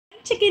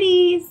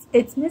chickadees,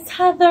 it's Miss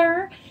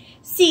Heather.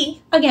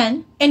 See,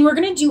 again, and we're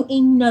going to do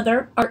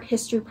another art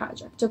history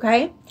project,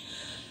 okay?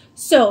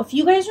 So, if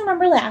you guys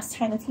remember last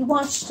time, if you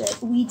watched it,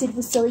 we did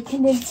Wassily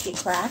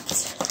Kandinsky,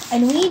 correct?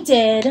 And we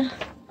did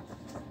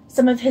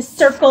some of his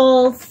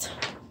circles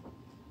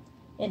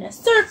in a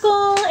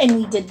circle, and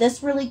we did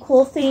this really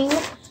cool thing.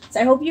 So,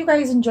 I hope you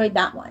guys enjoyed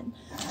that one.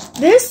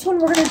 This one,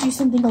 we're going to do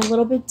something a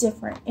little bit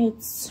different.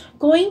 It's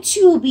going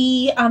to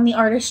be on the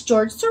artist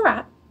George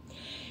Seurat.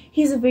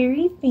 He's a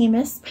very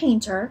famous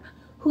painter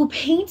who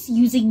paints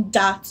using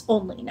dots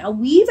only. Now,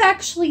 we've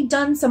actually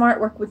done some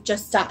artwork with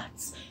just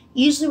dots,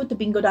 usually with the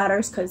Bingo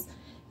Daughters because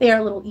they are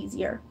a little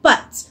easier.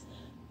 But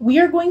we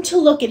are going to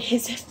look at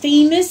his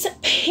famous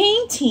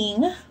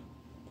painting.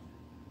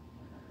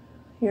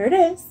 Here it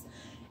is.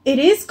 It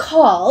is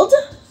called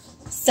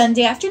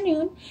Sunday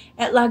Afternoon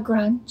at La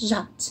Grande,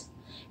 Jatte.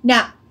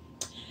 Now,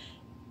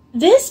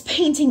 this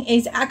painting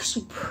is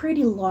actually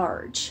pretty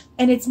large,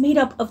 and it's made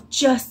up of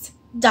just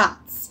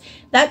dots.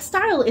 That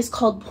style is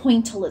called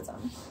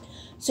pointillism.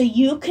 So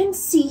you can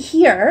see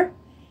here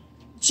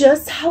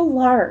just how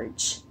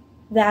large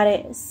that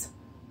is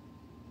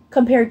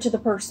compared to the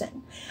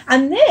person.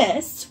 And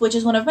this, which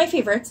is one of my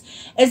favorites,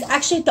 is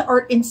actually at the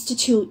Art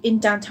Institute in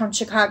downtown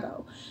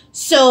Chicago.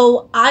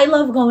 So I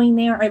love going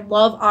there. I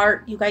love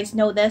art. You guys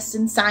know this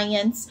in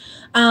science.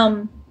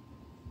 But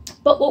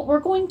what we're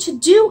going to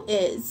do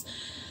is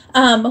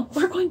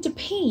we're going to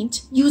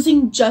paint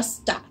using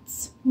just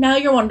dots. Now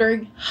you're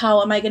wondering,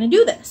 how am I going to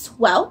do this?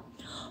 Well,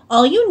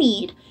 all you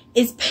need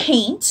is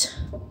paint,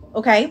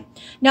 okay?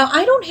 Now,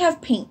 I don't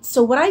have paint,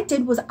 so what I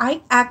did was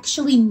I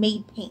actually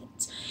made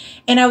paint.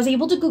 And I was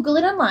able to Google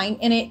it online,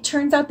 and it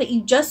turns out that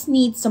you just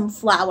need some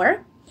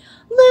flour,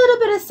 a little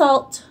bit of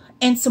salt,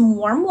 and some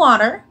warm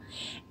water,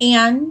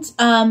 and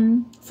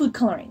food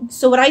coloring.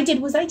 So what I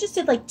did was I just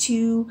did like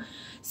 2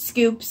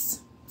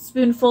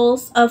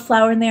 spoonfuls of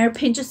flour in there, a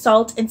pinch of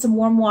salt, and some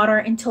warm water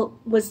until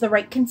it was the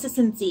right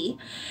consistency.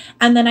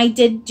 And then I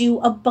did do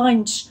a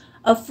bunch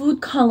of food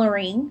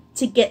coloring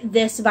to get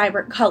this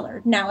vibrant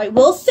color. Now, I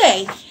will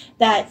say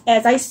that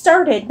as I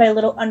started my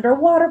little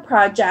underwater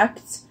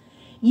project,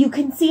 you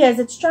can see as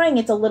it's drying,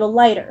 it's a little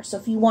lighter. So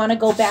if you want to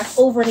go back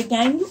over it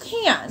again, you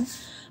can.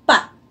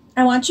 But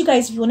I want you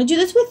guys, if you want to do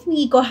this with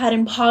me, go ahead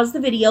and pause the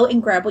video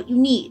and grab what you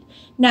need.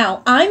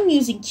 Now, I'm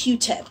using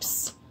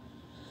Q-tips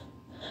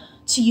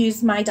to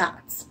use my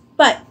dots,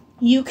 but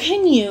you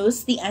can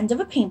use the end of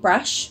a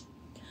paintbrush.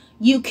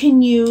 You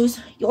can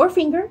use your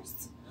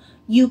fingers.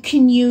 You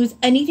can use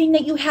anything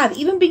that you have,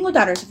 even Bingo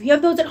Daughters. If you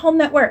have those at home,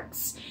 that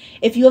works.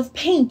 If you have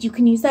paint, you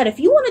can use that. If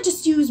you want to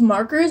just use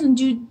markers and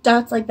do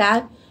dots like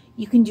that,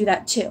 you can do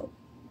that too.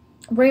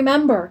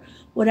 Remember,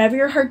 whatever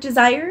your heart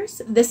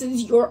desires, this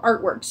is your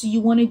artwork. So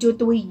you want to do it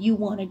the way you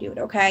want to do it,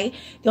 okay?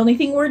 The only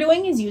thing we're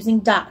doing is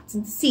using dots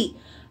and see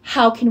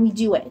how can we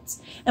do it.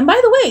 And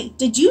by the way,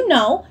 did you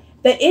know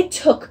that it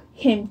took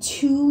him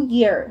 2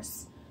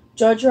 years?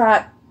 George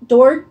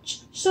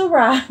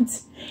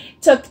Seurat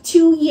took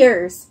 2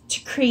 years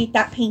to create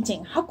that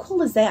painting. How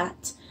cool is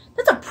that?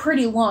 That's a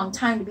pretty long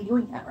time to be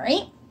doing that,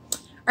 right? All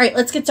right,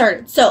 let's get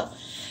started. So,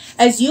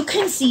 as you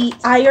can see,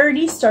 I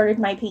already started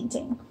my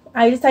painting.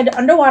 I decided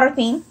underwater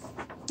theme,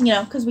 you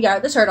know, because we are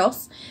the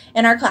turtles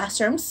in our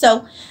classroom.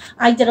 So,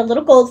 I did a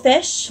little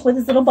goldfish with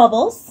his little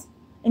bubbles.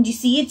 And you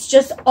see, it's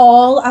just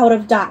all out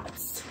of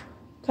dots,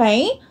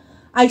 okay?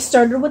 I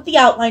started with the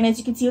outline, as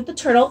you can see, with the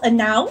turtle. And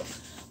now,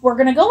 we're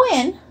going to go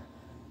in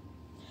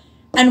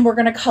and we're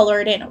going to color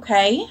it in,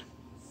 okay?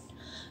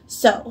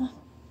 So,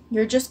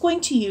 you're just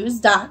going to use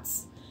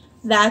dots.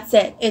 That's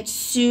it. It's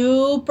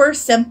super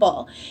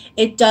simple.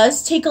 It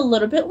does take a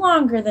little bit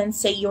longer than,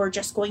 say, you're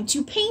just going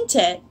to paint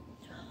it.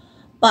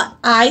 But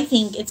I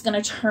think it's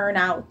going to turn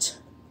out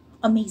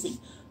amazing.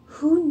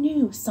 Who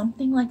knew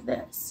something like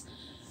this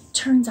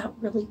turns out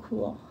really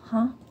cool,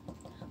 huh?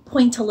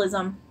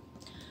 Pointillism.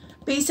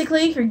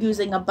 Basically, you're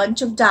using a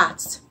bunch of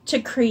dots to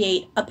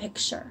create a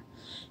picture.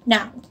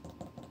 Now,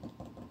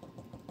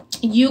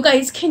 you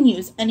guys can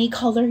use any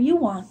color you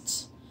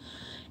want,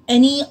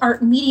 any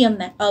art medium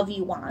that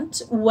you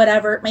want,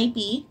 whatever it might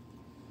be.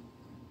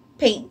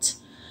 Paint,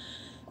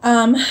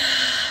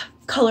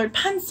 colored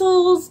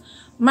pencils,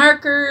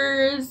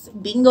 markers,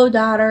 Bingo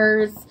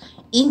Daughters,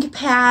 ink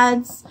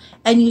pads,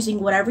 and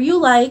using whatever you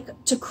like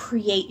to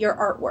create your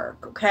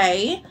artwork,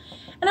 okay?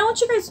 And I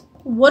want you guys,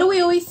 what do we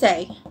always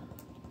say?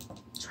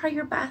 Try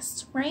your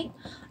best, right?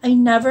 I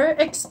never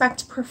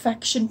expect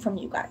perfection from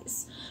you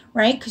guys,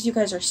 right? Because you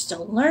guys are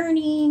still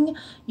learning,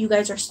 you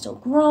guys are still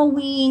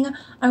growing.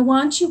 I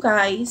want you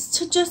guys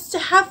to just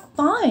have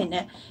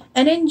fun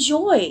and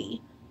enjoy,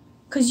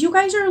 because you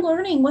guys are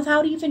learning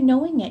without even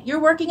knowing it.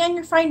 You're working on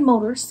your fine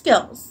motor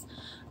skills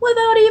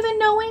without even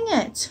knowing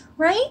it,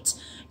 right?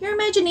 Your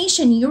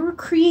imagination, your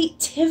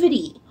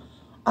creativity,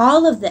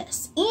 all of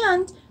this.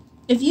 And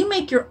if you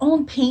make your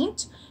own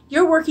paint,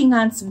 you're working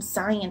on some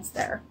science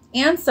there.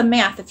 And some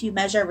math if you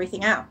measure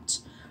everything out,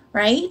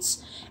 right?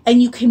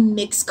 And you can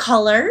mix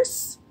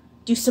colors,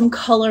 do some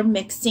color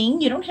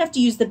mixing. You don't have to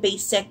use the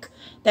basic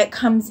that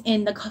comes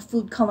in the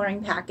food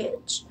coloring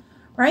package,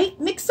 right?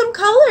 Mix some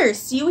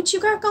colors. See what you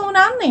got going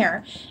on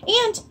there.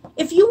 And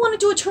if you want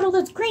to do a turtle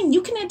that's green,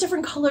 you can add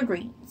different color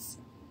greens,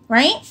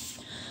 right?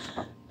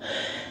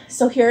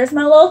 So here's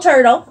my little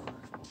turtle,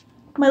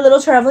 my little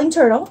traveling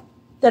turtle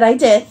that I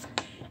did.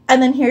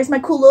 And then here's my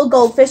cool little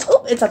goldfish.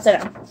 Oh, it's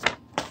upside down.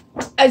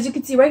 As you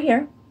can see right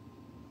here.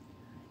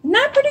 Isn't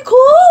that pretty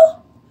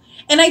cool?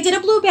 And I did a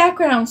blue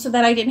background so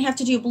that I didn't have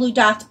to do blue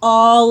dots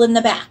all in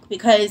the back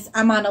because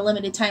I'm on a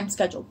limited time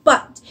schedule.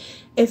 But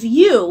if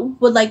you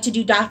would like to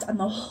do dots on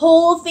the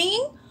whole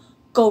thing,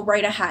 go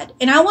right ahead.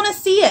 And I want to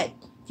see it.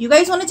 If you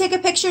guys want to take a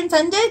picture and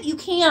send it, you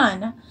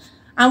can.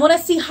 I want to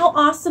see how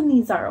awesome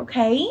these are,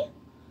 okay?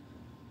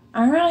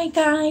 All right,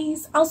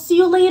 guys. I'll see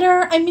you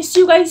later. I miss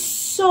you guys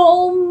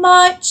so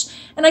much.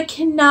 And I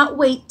cannot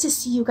wait to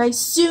see you guys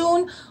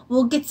soon.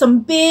 We'll get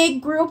some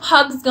big group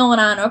hugs going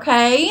on,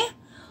 okay?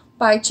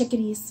 Bye,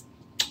 chickadees.